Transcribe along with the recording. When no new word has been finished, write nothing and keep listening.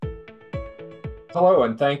Hello,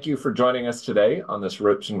 and thank you for joining us today on this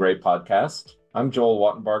Ropes and Gray podcast. I'm Joel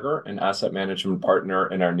Wattenbarger, an asset management partner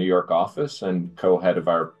in our New York office and co-head of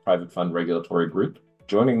our private fund regulatory group.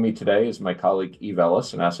 Joining me today is my colleague Eve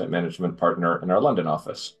Ellis, an asset management partner in our London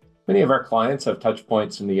office. Many of our clients have touch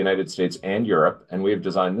points in the United States and Europe, and we have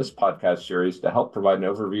designed this podcast series to help provide an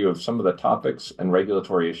overview of some of the topics and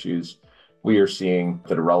regulatory issues we are seeing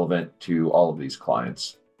that are relevant to all of these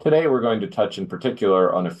clients. Today, we're going to touch in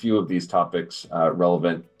particular on a few of these topics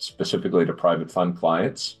relevant specifically to private fund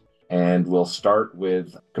clients. And we'll start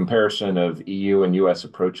with comparison of EU and US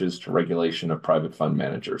approaches to regulation of private fund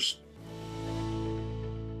managers.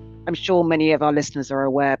 I'm sure many of our listeners are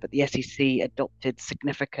aware, but the SEC adopted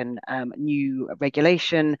significant new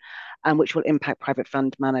regulation, which will impact private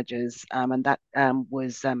fund managers, and that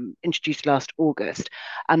was introduced last August.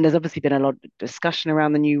 And there's obviously been a lot of discussion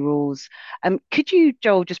around the new rules. Could you,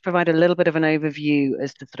 Joel, just provide a little bit of an overview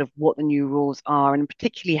as to sort of what the new rules are, and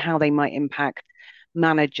particularly how they might impact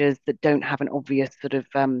managers that don't have an obvious sort of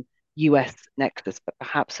US nexus, but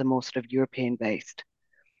perhaps are more sort of European based?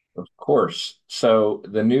 Of course. So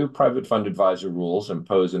the new private fund advisor rules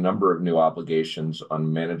impose a number of new obligations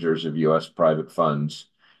on managers of US private funds,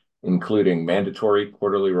 including mandatory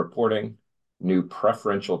quarterly reporting, new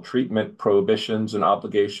preferential treatment prohibitions and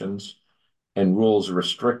obligations, and rules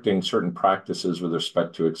restricting certain practices with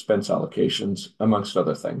respect to expense allocations, amongst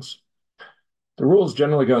other things. The rules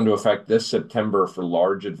generally go into effect this September for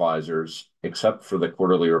large advisors, except for the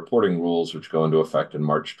quarterly reporting rules, which go into effect in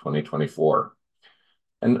March 2024.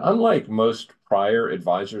 And unlike most prior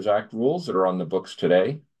Advisors Act rules that are on the books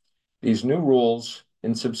today, these new rules,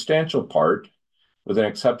 in substantial part, with an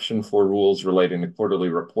exception for rules relating to quarterly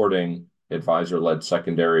reporting, advisor-led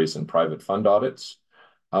secondaries, and private fund audits,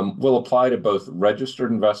 will apply to both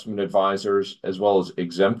registered investment advisors as well as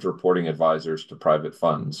exempt reporting advisors to private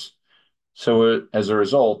funds. So as a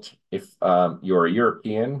result, if you're a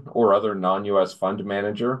European or other non-US fund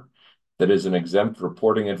manager that is an exempt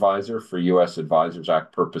reporting advisor for US Advisors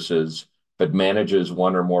Act purposes, but manages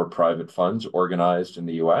one or more private funds organized in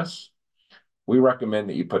the US, we recommend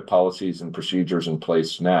that you put policies and procedures in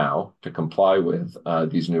place now to comply with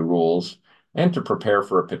these new rules and to prepare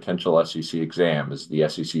for a potential SEC exam, as the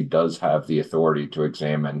SEC does have the authority to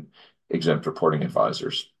examine exempt reporting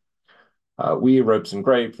advisors. We, Ropes and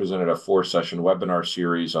Gray, presented a 4-session webinar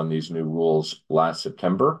series on these new rules last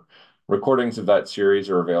September. Recordings of that series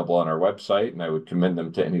are available on our website, and I would commend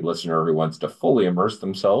them to any listener who wants to fully immerse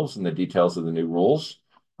themselves in the details of the new rules.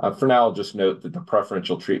 For now, I'll just note that the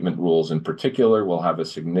preferential treatment rules in particular will have a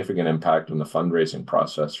significant impact on the fundraising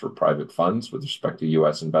process for private funds with respect to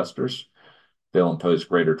US investors. They'll impose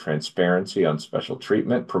greater transparency on special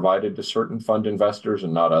treatment provided to certain fund investors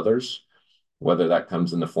and not others, whether that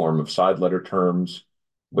comes in the form of side letter terms,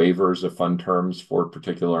 waivers of fund terms for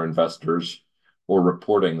particular investors, or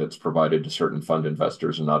reporting that's provided to certain fund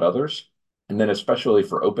investors and not others. And then especially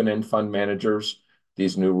for open-end fund managers,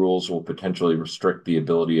 these new rules will potentially restrict the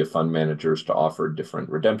ability of fund managers to offer different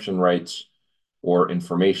redemption rights or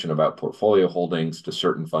information about portfolio holdings to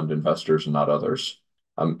certain fund investors and not others.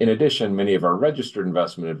 In addition, many of our registered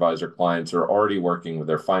investment advisor clients are already working with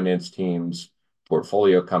their finance teams,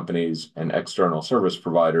 portfolio companies, and external service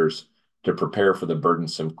providers to prepare for the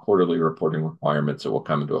burdensome quarterly reporting requirements that will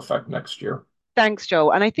come into effect next year. Thanks,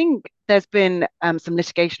 Joel. And I think there's been some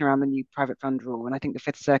litigation around the new private fund rule, and I think the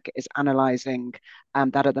Fifth Circuit is analysing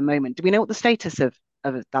that at the moment. Do we know what the status of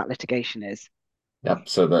that litigation is? Yep.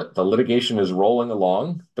 So the litigation is rolling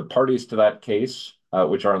along. The parties to that case,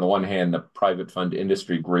 which are on the one hand, the private fund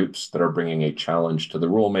industry groups that are bringing a challenge to the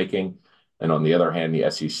rulemaking, and on the other hand, the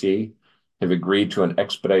SEC, have agreed to an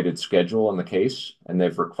expedited schedule in the case, and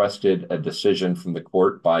they've requested a decision from the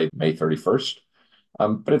court by May 31st.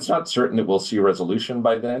 But it's not certain that we'll see resolution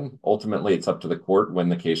by then. Ultimately, it's up to the court when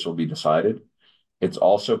the case will be decided. It's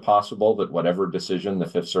also possible that whatever decision the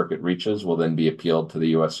Fifth Circuit reaches will then be appealed to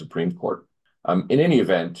the US Supreme Court. In any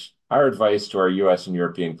event, our advice to our US and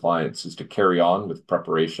European clients is to carry on with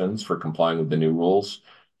preparations for complying with the new rules,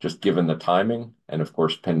 just given the timing and, of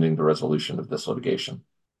course, pending the resolution of this litigation.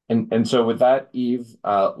 And so with that, Eve,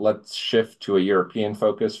 let's shift to a European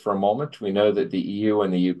focus for a moment. We know that the EU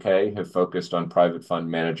and the UK have focused on private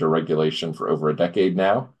fund manager regulation for over a decade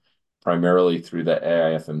now, primarily through the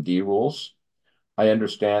AIFMD rules. I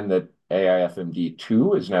understand that AIFMD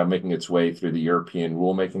 2 is now making its way through the European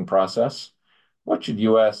rulemaking process. What should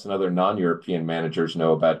US and other non-European managers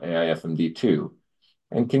know about AIFMD 2?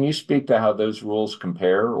 And can you speak to how those rules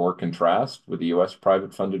compare or contrast with the US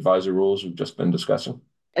private fund advisor rules we've just been discussing?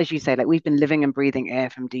 As you say, like we've been living and breathing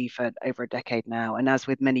AFMD for over a decade now. And as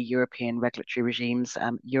with many European regulatory regimes,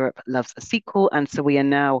 Europe loves a sequel. And so we are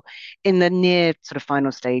now in the near sort of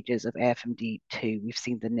final stages of AFMD 2. We've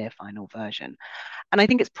seen the near final version. And I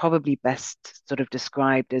think it's probably best sort of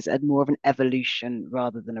described as more of an evolution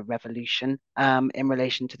rather than a revolution in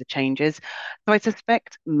relation to the changes. So I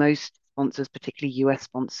suspect most sponsors, particularly US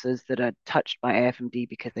sponsors that are touched by AFMD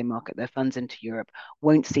because they market their funds into Europe,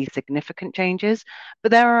 won't see significant changes.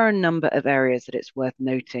 But there are a number of areas that it's worth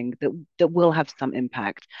noting that will have some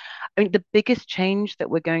impact. I mean, the biggest change that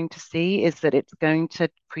we're going to see is that it's going to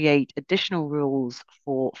create additional rules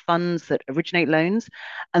for funds that originate loans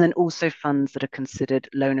and then also funds that are considered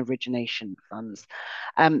loan origination funds.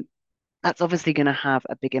 Um, that's obviously going to have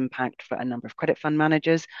a big impact for a number of credit fund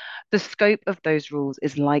managers. The scope of those rules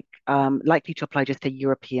is likely to apply just to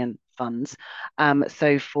European funds.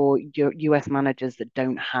 So for US managers that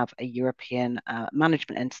don't have a European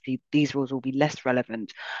management entity, these rules will be less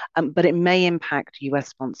relevant. But it may impact US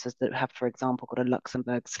sponsors that have, for example, got a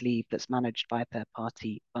Luxembourg sleeve that's managed by a third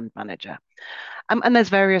party fund manager. And there's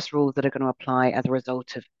various rules that are going to apply as a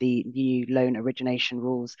result of the new loan origination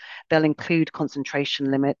rules. They'll include concentration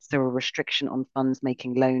limits. There are a restriction on funds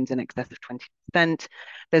making loans in excess of 20%.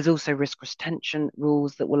 There's also risk retention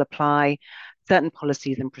rules that will apply, certain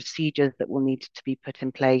policies and procedures that will need to be put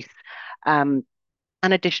in place. Um,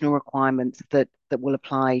 and additional requirements that will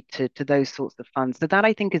apply to those sorts of funds. So that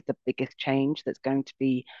I think is the biggest change that's going to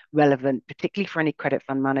be relevant, particularly for any credit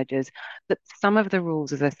fund managers. But some of the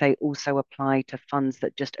rules, as I say, also apply to funds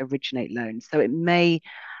that just originate loans. So it may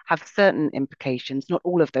have certain implications. Not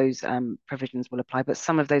all of those provisions will apply, but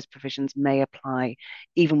some of those provisions may apply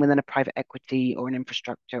even within a private equity or an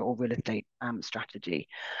infrastructure or real estate strategy.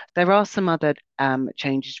 There are some other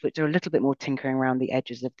changes which are a little bit more tinkering around the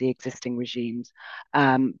edges of the existing regimes.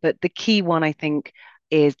 But the key one, I think,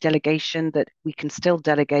 is delegation, that we can still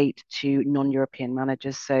delegate to non-European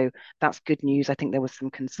managers. So that's good news. I think there was some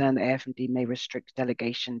concern that AFMD may restrict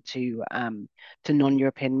delegation to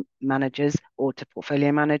non-European managers or to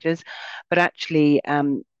portfolio managers. But actually,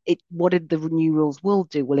 what the new rules will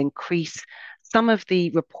do will increase some of the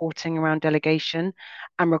reporting around delegation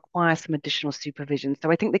and require some additional supervision. So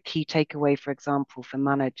I think the key takeaway, for example, for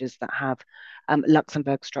managers that have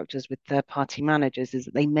Luxembourg structures with third-party managers is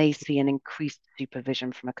that they may see an increased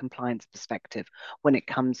supervision from a compliance perspective when it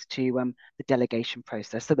comes to the delegation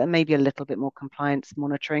process. So there may be a little bit more compliance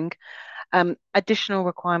monitoring. Additional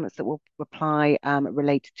requirements that will apply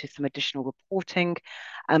relate to some additional reporting,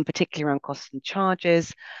 particularly around costs and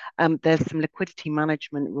charges. There's some liquidity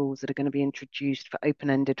management rules that are going to be introduced for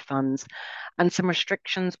open-ended funds and some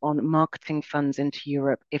restrictions on marketing funds into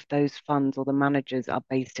Europe if those funds or the managers are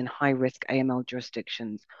based in high-risk AML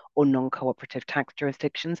jurisdictions or non-cooperative tax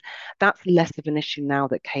jurisdictions. That's less of an issue now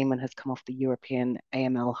that Cayman has come off the European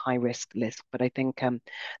AML high-risk list, but I think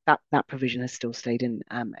that provision has still stayed in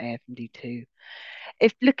AFMD2.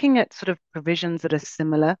 If looking at sort of provisions that are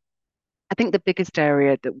similar, I think the biggest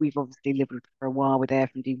area that we've obviously lived with for a while with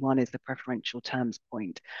AFMD1 is the preferential terms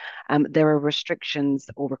point. There are restrictions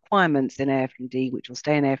or requirements in AFMD, which will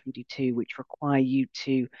stay in AFMD2, which require you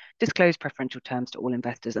to disclose preferential terms to all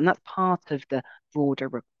investors. And that's part of the broader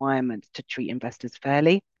requirement to treat investors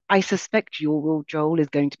fairly. I suspect your rule, Joel, is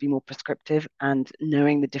going to be more prescriptive, and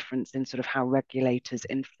knowing the difference in sort of how regulators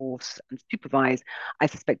enforce and supervise, I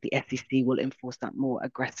suspect the SEC will enforce that more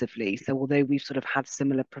aggressively. So although we've sort of had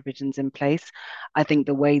similar provisions in place, I think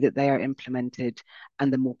the way that they are implemented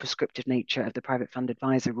and the more prescriptive nature of the private fund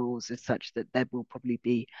advisor rules is such that there will probably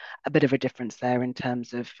be a bit of a difference there in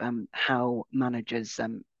terms of how managers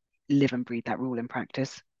live and breathe that rule in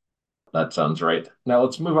practice. That sounds right. Now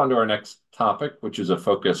let's move on to our next topic, which is a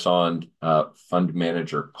focus on fund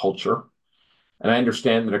manager culture. And I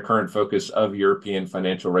understand that a current focus of European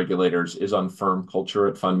financial regulators is on firm culture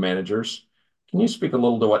at fund managers. Can you speak a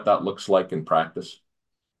little to what that looks like in practice?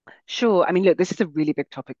 Sure. I mean, look, this is a really big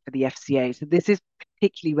topic for the FCA. So this is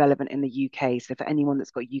particularly relevant in the UK. So for anyone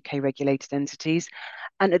that's got UK regulated entities.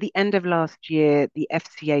 And at the end of last year, the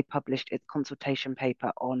FCA published its consultation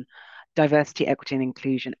paper on diversity, equity, and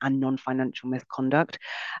inclusion and non-financial misconduct,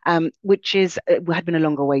 which had been a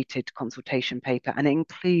long-awaited consultation paper, and it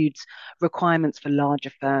includes requirements for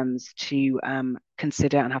larger firms to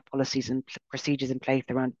consider and have policies and procedures in place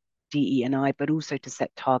around DE&I, but also to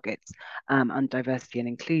set targets on diversity and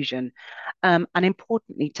inclusion, and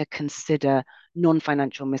importantly, to consider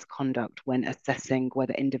non-financial misconduct when assessing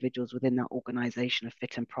whether individuals within that organization are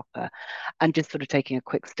fit and proper. And just sort of taking a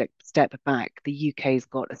quick step back, the UK's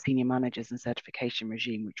got a senior managers and certification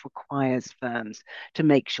regime, which requires firms to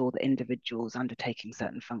make sure that individuals undertaking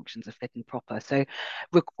certain functions are fit and proper. So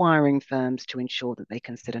requiring firms to ensure that they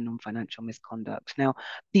consider non-financial misconduct. Now,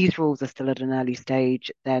 these rules are still at an early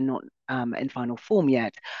stage. They're not in final form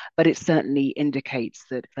yet, but it certainly indicates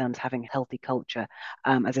that firms having a healthy culture,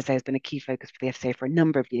 as I say, has been a key focus for the FCA for a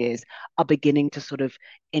number of years, are beginning to sort of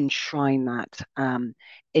enshrine that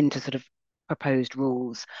into sort of proposed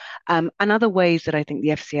rules. And other ways that I think the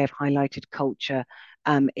FCA have highlighted culture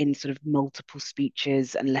in sort of multiple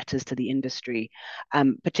speeches and letters to the industry,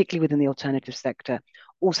 particularly within the alternative sector,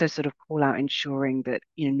 also sort of call out ensuring that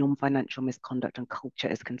non-financial misconduct and culture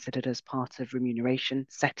is considered as part of remuneration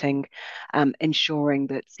setting, ensuring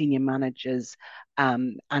that senior managers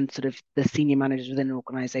and sort of the senior managers within an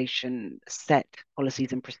organization set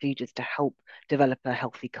policies and procedures to help develop a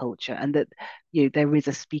healthy culture, and that there is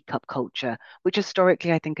a speak up culture, which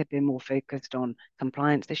historically I think had been more focused on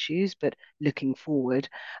compliance issues, but looking forward,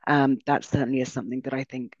 that certainly is something that I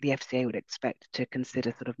think the FCA would expect to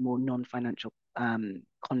consider sort of more non-financial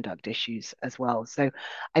conduct issues as well. So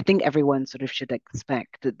I think everyone sort of should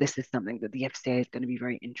expect that this is something that the FCA is going to be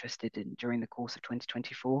very interested in during the course of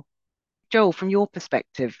 2024. Joel, from your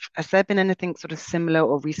perspective, has there been anything sort of similar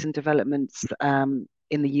or recent developments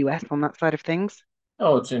in the US on that side of things?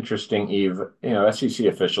 Oh, it's interesting, Eve. SEC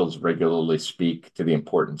officials regularly speak to the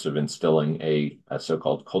importance of instilling a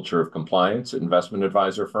so-called culture of compliance at investment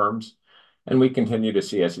advisor firms. And we continue to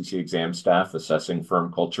see SEC exam staff assessing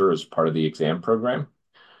firm culture as part of the exam program.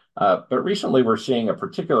 But recently, we're seeing a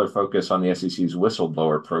particular focus on the SEC's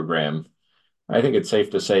whistleblower program. I think it's safe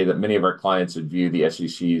to say that many of our clients would view the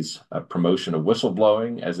SEC's promotion of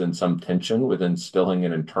whistleblowing as in some tension with instilling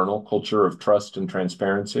an internal culture of trust and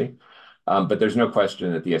transparency. But there's no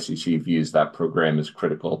question that the SEC views that program as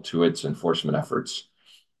critical to its enforcement efforts.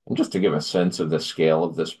 And just to give a sense of the scale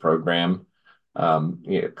of this program,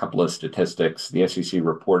 a couple of statistics. The SEC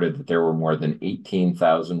reported that there were more than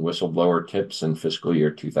 18,000 whistleblower tips in fiscal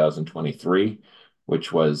year 2023,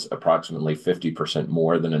 which was approximately 50%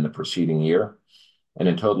 more than in the preceding year. And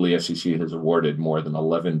in total, the SEC has awarded more than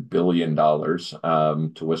 $11 billion to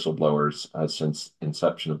whistleblowers since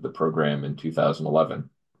inception of the program in 2011.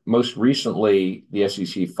 Most recently, the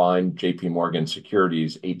SEC fined JP Morgan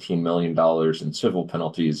Securities $18 million in civil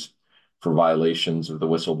penalties for violations of the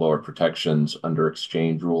whistleblower protections under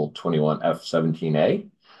Exchange Rule 21F17A.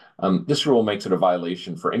 This rule makes it a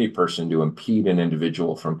violation for any person to impede an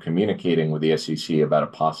individual from communicating with the SEC about a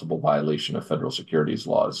possible violation of federal securities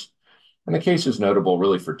laws. And the case is notable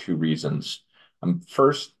really for two reasons.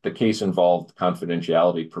 First, the case involved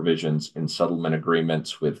confidentiality provisions in settlement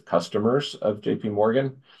agreements with customers of JP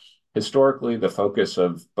Morgan. Historically, the focus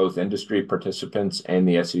of both industry participants and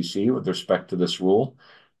the SEC with respect to this rule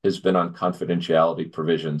has been on confidentiality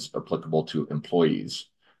provisions applicable to employees.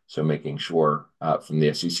 So making sure from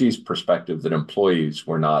the SEC's perspective that employees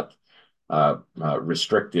were not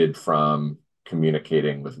restricted from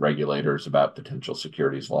communicating with regulators about potential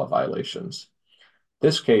securities law violations.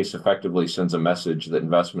 This case effectively sends a message that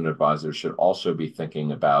investment advisors should also be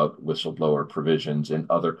thinking about whistleblower provisions in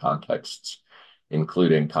other contexts,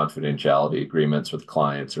 including confidentiality agreements with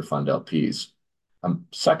clients or fund LPs.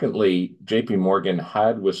 Secondly, JP Morgan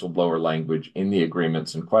had whistleblower language in the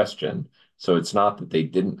agreements in question, so it's not that they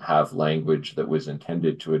didn't have language that was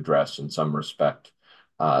intended to address in some respect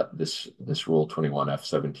this Rule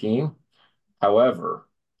 21F17. However,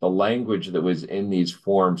 the language that was in these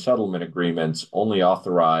form settlement agreements only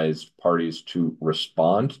authorized parties to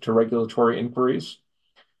respond to regulatory inquiries.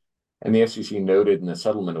 And the SEC noted in the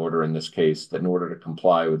settlement order in this case that in order to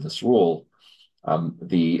comply with this rule,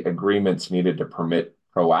 the agreements needed to permit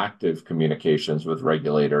proactive communications with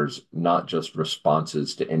regulators, not just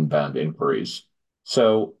responses to inbound inquiries.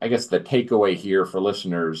 So I guess the takeaway here for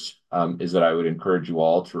listeners is that I would encourage you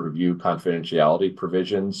all to review confidentiality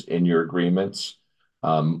provisions in your agreements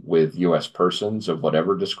with U.S. persons of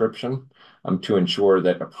whatever description to ensure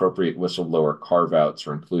that appropriate whistleblower carve-outs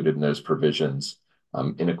are included in those provisions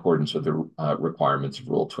in accordance with the requirements of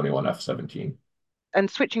Rule 21F17. And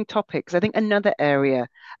switching topics, I think another area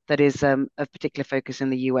that is of particular focus in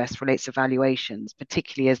the US relates to valuations,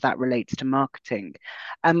 particularly as that relates to marketing.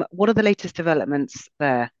 What are the latest developments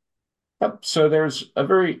there? Yep. So there's a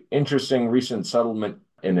very interesting recent settlement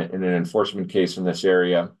in an enforcement case in this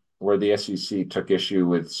area where the SEC took issue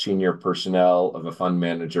with senior personnel of a fund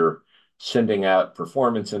manager sending out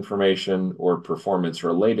performance information or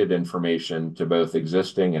performance-related information to both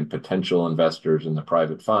existing and potential investors in the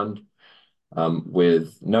private fund.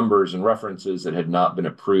 with numbers and references that had not been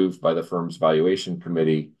approved by the firm's valuation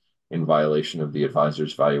committee in violation of the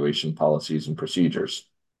advisor's valuation policies and procedures.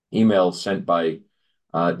 Emails sent by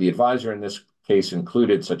the advisor in this case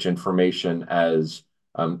included such information as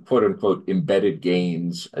quote unquote embedded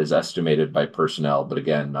gains as estimated by personnel, but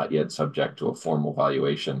again, not yet subject to a formal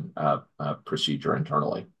valuation procedure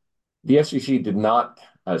internally. The SEC did not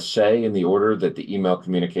say in the order that the email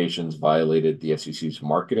communications violated the SEC's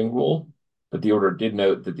marketing rule, but the order did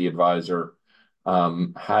note that the advisor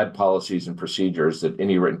had policies and procedures that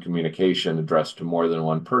any written communication addressed to more than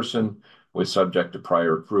one person was subject to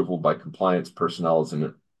prior approval by compliance personnel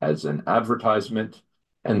as an advertisement,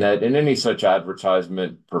 and that in any such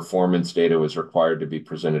advertisement, performance data was required to be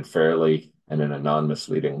presented fairly and in a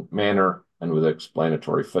non-misleading manner and with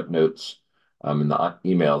explanatory footnotes. And the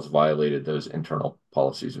emails violated those internal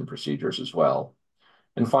policies and procedures as well.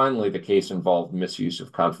 And finally, the case involved misuse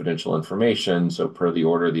of confidential information. So per the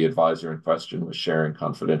order, the advisor in question was sharing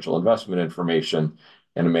confidential investment information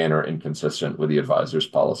in a manner inconsistent with the advisor's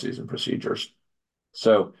policies and procedures.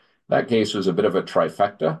 So that case was a bit of a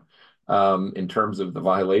trifecta in terms of the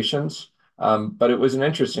violations. But it was an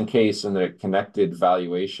interesting case in that it connected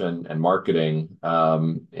valuation and marketing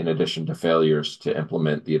in addition to failures to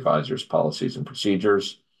implement the advisor's policies and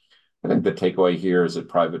procedures. I think the takeaway here is that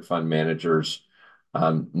private fund managers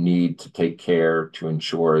need to take care to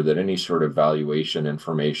ensure that any sort of valuation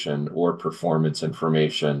information or performance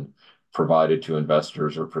information provided to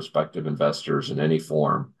investors or prospective investors in any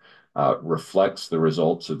form reflects the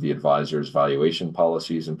results of the advisor's valuation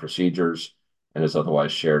policies and procedures and is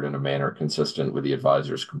otherwise shared in a manner consistent with the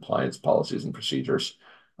advisor's compliance policies and procedures.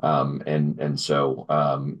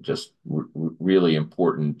 Just really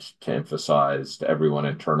important to emphasize to everyone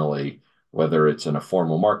internally, whether it's in a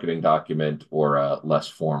formal marketing document or a less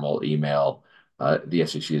formal email, the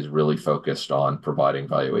SEC is really focused on providing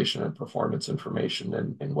valuation and performance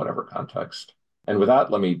information in whatever context. And with that,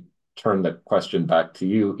 let me turn the question back to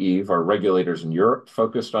you, Eve. Are regulators in Europe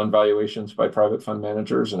focused on valuations by private fund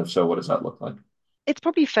managers? And if so, what does that look like? It's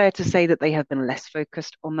probably fair to say that they have been less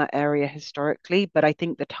focused on that area historically, but I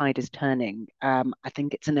think the tide is turning. I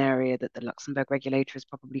think it's an area that the Luxembourg regulator is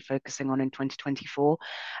probably focusing on in 2024.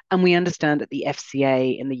 And we understand that the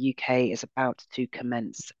FCA in the UK is about to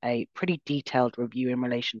commence a pretty detailed review in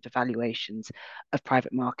relation to valuations of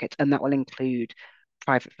private markets, and that will include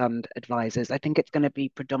private fund advisors. I think it's going to be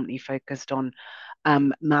predominantly focused on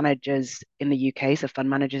managers in the UK, so fund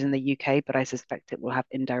managers in the UK, but I suspect it will have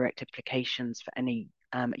indirect implications for any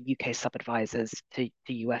UK sub-advisors to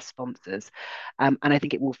US sponsors. And I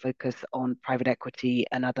think it will focus on private equity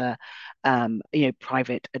and other,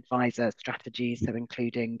 private advisor strategies, so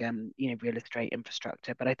including, real estate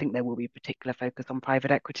infrastructure. But I think there will be a particular focus on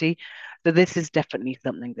private equity. So this is definitely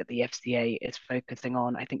something that the FCA is focusing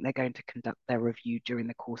on. I think they're going to conduct their review during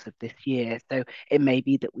the course of this year. So it may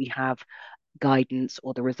be that we have guidance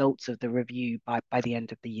or the results of the review by the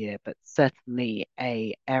end of the year, but certainly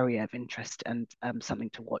a area of interest and something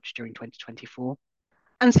to watch during 2024.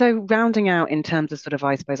 And so rounding out in terms of sort of,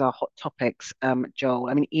 I suppose, our hot topics, Joel,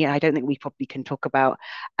 I mean, yeah, I don't think we probably can talk about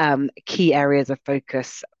key areas of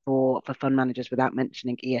focus for fund managers without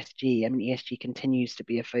mentioning ESG. I mean, ESG continues to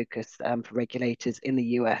be a focus for regulators in the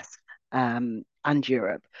US and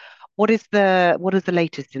Europe. What is the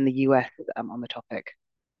latest in the US on the topic?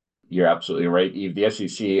 You're absolutely right, Eve. The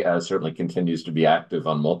SEC certainly continues to be active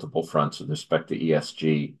on multiple fronts with respect to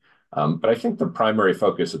ESG. But I think the primary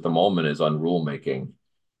focus at the moment is on rulemaking.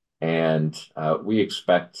 And we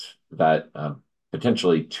expect that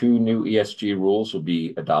potentially two new ESG rules will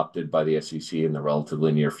be adopted by the SEC in the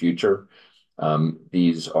relatively near future.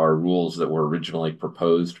 These are rules that were originally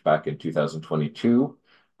proposed back in 2022.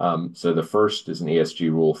 So the first is an ESG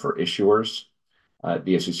rule for issuers.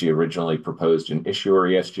 The SEC originally proposed an issuer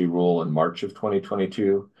ESG rule in March of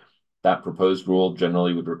 2022. That proposed rule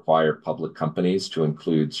generally would require public companies to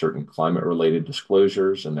include certain climate-related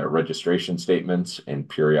disclosures in their registration statements and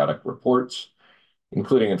periodic reports,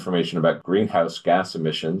 including information about greenhouse gas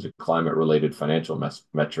emissions and climate-related financial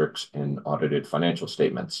metrics in audited financial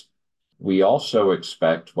statements. We also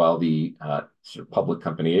expect, while the sort of public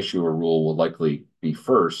company issuer rule will likely be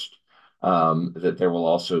first, that there will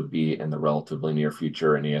also be in the relatively near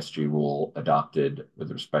future an ESG rule adopted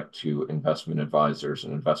with respect to investment advisors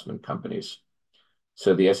and investment companies.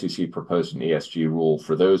 So the SEC proposed an ESG rule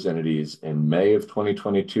for those entities in May of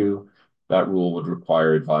 2022. That rule would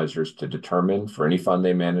require advisors to determine for any fund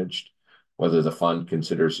they managed whether the fund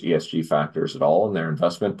considers ESG factors at all in their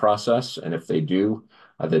investment process. And if they do,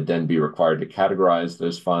 they'd then be required to categorize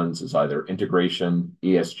those funds as either integration,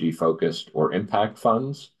 ESG focused, or impact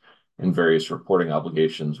funds. and various reporting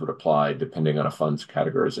obligations would apply depending on a fund's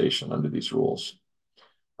categorization under these rules.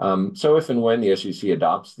 So if and when the SEC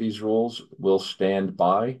adopts these rules, we'll stand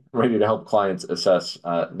by, ready to help clients assess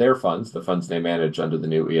their funds, the funds they manage under the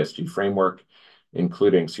new ESG framework,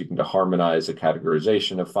 including seeking to harmonize the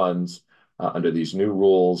categorization of funds under these new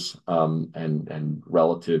rules and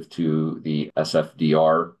relative to the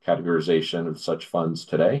SFDR categorization of such funds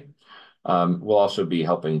today. We'll also be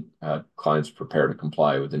helping clients prepare to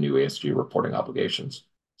comply with the new ESG reporting obligations.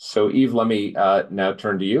 So, Eve, let me now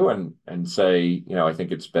turn to you and say, I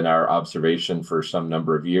think it's been our observation for some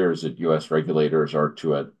number of years that U.S. regulators are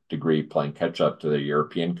to a degree playing catch up to their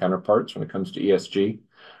European counterparts when it comes to ESG.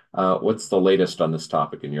 What's the latest on this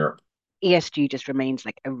topic in Europe? ESG just remains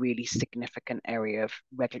like a really significant area of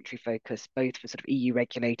regulatory focus, both for sort of EU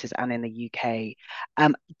regulators and in the UK.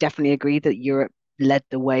 Definitely agree that Europe led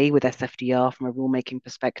the way with SFDR from a rulemaking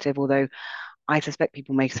perspective, although I suspect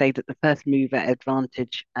people may say that the first mover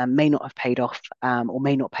advantage may not have paid off or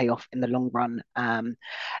may not pay off in the long run.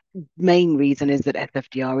 Main reason is that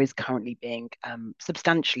SFDR is currently being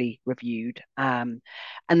substantially reviewed. And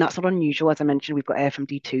that's not unusual. As I mentioned, we've got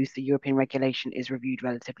AFMD2, so European regulation is reviewed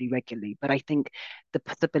relatively regularly. But I think the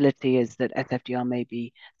possibility is that SFDR may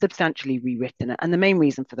be substantially rewritten. And the main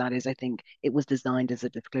reason for that is I think it was designed as a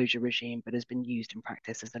disclosure regime, but has been used in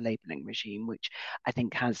practice as a labeling regime, which I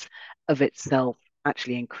think has of itself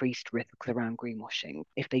actually increased risks around greenwashing.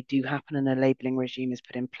 If they do happen and a labeling regime is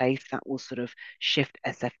put in place, that will sort of shift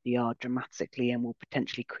SFDR dramatically and will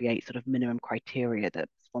potentially create sort of minimum criteria that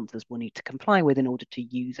sponsors will need to comply with in order to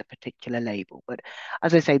use a particular label. But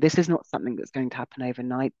as I say, this is not something that's going to happen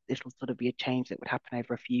overnight. This will sort of be a change that would happen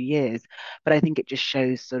over a few years. But I think it just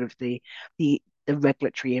shows sort of the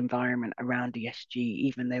regulatory environment around ESG,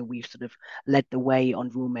 even though we've sort of led the way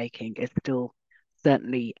on rulemaking, is still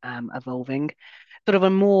certainly evolving. Sort of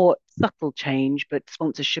a more subtle change, but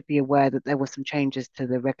sponsors should be aware that there were some changes to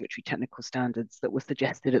the regulatory technical standards that were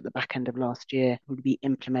suggested at the back end of last year would be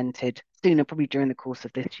implemented sooner, probably during the course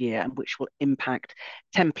of this year, and which will impact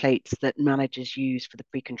templates that managers use for the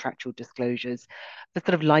pre-contractual disclosures. For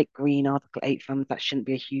sort of light green Article 8 funds, that shouldn't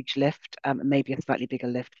be a huge lift, maybe a slightly bigger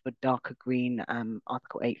lift for darker green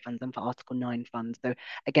Article 8 funds and for Article 9 funds. So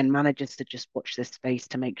again, managers should just watch this space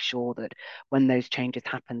to make sure that when those changes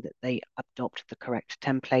happen, that they adopt the correct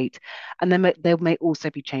template. And then there may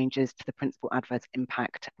also be changes to the principal adverse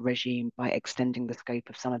impact regime by extending the scope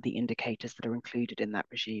of some of the indicators that are included in that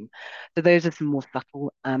regime. So those are some more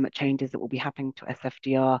subtle changes that will be happening to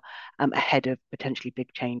SFDR ahead of potentially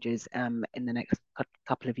big changes in the next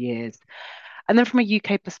couple of years. And then from a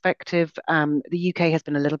UK perspective, the UK has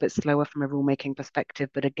been a little bit slower from a rulemaking perspective,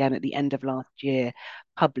 but again, at the end of last year,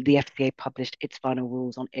 the FCA published its final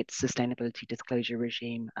rules on its sustainability disclosure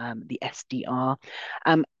regime, the SDR.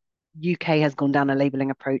 UK has gone down a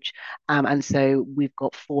labeling approach, and so we've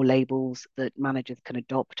got 4 labels that managers can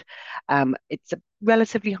adopt. It's a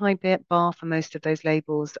relatively high bar for most of those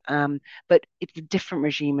labels, but it's a different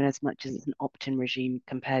regime in as much as it's an opt-in regime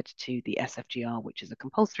compared to the SFGR, which is a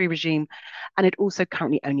compulsory regime, and it also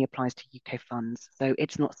currently only applies to UK funds. So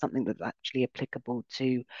it's not something that's actually applicable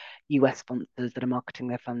to US sponsors that are marketing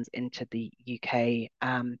their funds into the UK.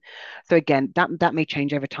 So again, that may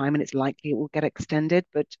change over time, and it's likely it will get extended.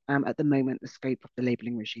 But at the moment, the scope of the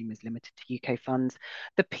labelling regime is limited to UK funds.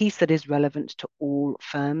 The piece that is relevant to all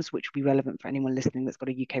firms, which will be relevant for anyone listening that's got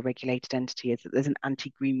a UK regulated entity, is that there's an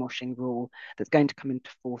anti-greenwashing rule that's going to come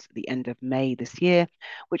into force at the end of May this year,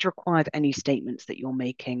 which requires any statements that you're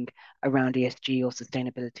making around ESG or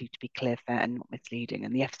sustainability to be clear, fair, and not misleading.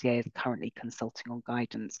 And the FCA is currently consulting on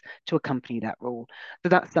guidance to accompany that rule. So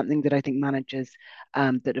that's something that I think managers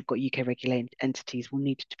that have got UK regulated entities will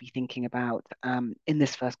need to be thinking about in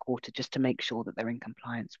this first quarter, just to make sure that they're in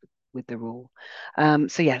compliance with the rule.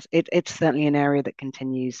 So yes, it's certainly an area that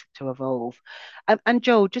continues to evolve. And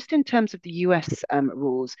Joel, just in terms of the US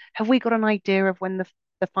rules, have we got an idea of when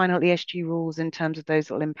the final ESG rules in terms of those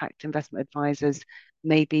that will impact investment advisors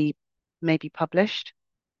may be published?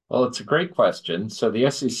 Well, it's a great question. So the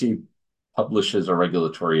SEC publishes a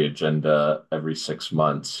regulatory agenda every 6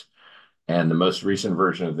 months. And the most recent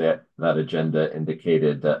version of that agenda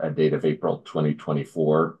indicated a date of April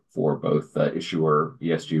 2024 for both the issuer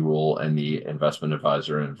ESG rule and the investment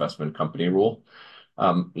advisor and investment company rule.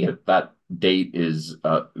 That date is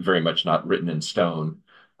very much not written in stone.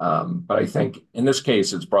 But I think in this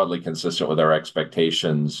case, it's broadly consistent with our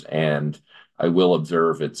expectations. And I will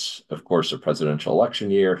observe it's, of course, a presidential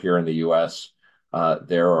election year here in the US.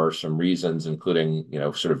 There are some reasons, including,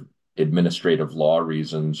 sort of administrative law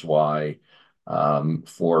reasons why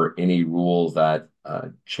for any rule that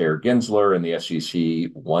Chair Gensler and the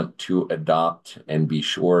SEC want to adopt and be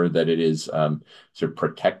sure that it is sort of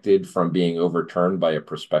protected from being overturned by a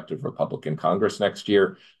prospective Republican Congress next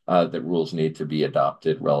year, that rules need to be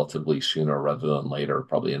adopted relatively sooner rather than later,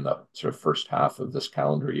 probably in the sort of first half of this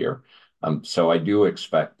calendar year. So I do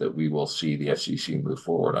expect that we will see the SEC move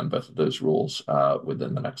forward on both of those rules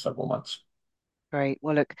within the next several months. Great.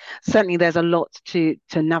 Well, look, certainly there's a lot to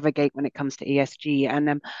navigate when it comes to ESG.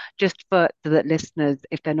 And just for the listeners,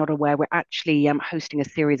 if they're not aware, we're actually hosting a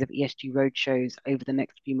series of ESG roadshows over the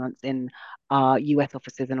next few months in our US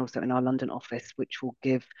offices and also in our London office, which will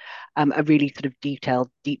give a really sort of detailed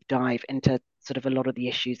deep dive into sort of a lot of the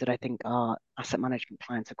issues that I think our asset management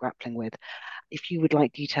clients are grappling with. If you would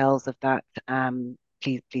like details of that,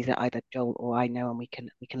 please let either Joel or I know, and we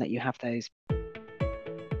can let you have those.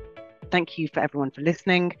 Thank you for everyone for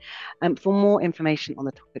listening. For more information on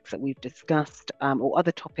the topics that we've discussed or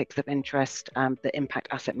other topics of interest that impact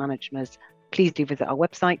asset managers, please do visit our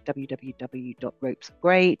website,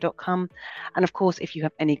 www.ropesgray.com. And of course, if you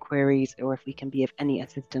have any queries or if we can be of any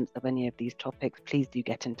assistance of any of these topics, please do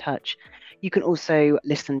get in touch. You can also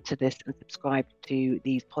listen to this and subscribe to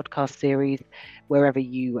these podcast series wherever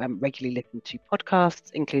you regularly listen to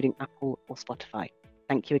podcasts, including Apple or Spotify.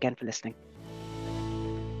 Thank you again for listening.